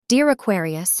Dear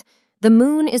Aquarius, the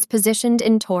moon is positioned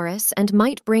in Taurus and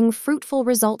might bring fruitful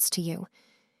results to you.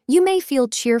 You may feel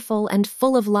cheerful and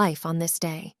full of life on this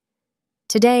day.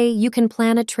 Today, you can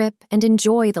plan a trip and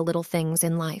enjoy the little things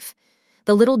in life.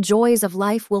 The little joys of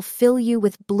life will fill you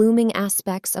with blooming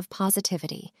aspects of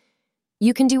positivity.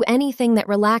 You can do anything that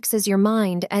relaxes your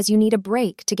mind as you need a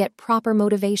break to get proper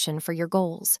motivation for your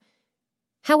goals.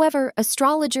 However,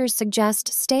 astrologers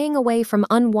suggest staying away from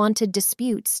unwanted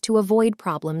disputes to avoid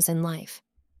problems in life.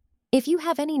 If you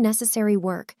have any necessary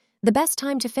work, the best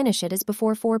time to finish it is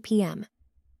before 4 p.m.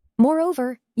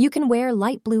 Moreover, you can wear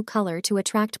light blue color to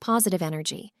attract positive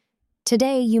energy.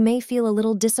 Today, you may feel a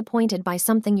little disappointed by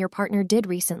something your partner did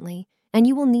recently, and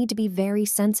you will need to be very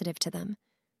sensitive to them.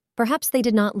 Perhaps they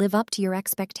did not live up to your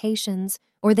expectations,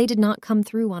 or they did not come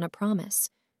through on a promise.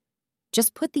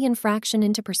 Just put the infraction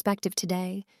into perspective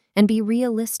today and be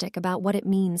realistic about what it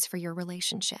means for your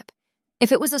relationship.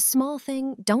 If it was a small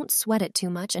thing, don't sweat it too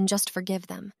much and just forgive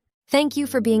them. Thank you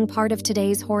for being part of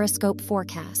today's horoscope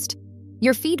forecast.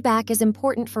 Your feedback is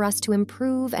important for us to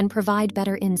improve and provide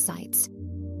better insights.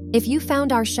 If you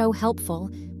found our show helpful,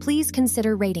 please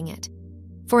consider rating it.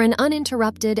 For an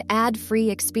uninterrupted, ad-free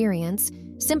experience,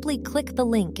 simply click the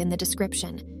link in the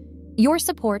description. Your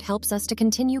support helps us to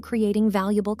continue creating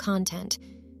valuable content.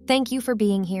 Thank you for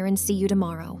being here and see you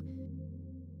tomorrow.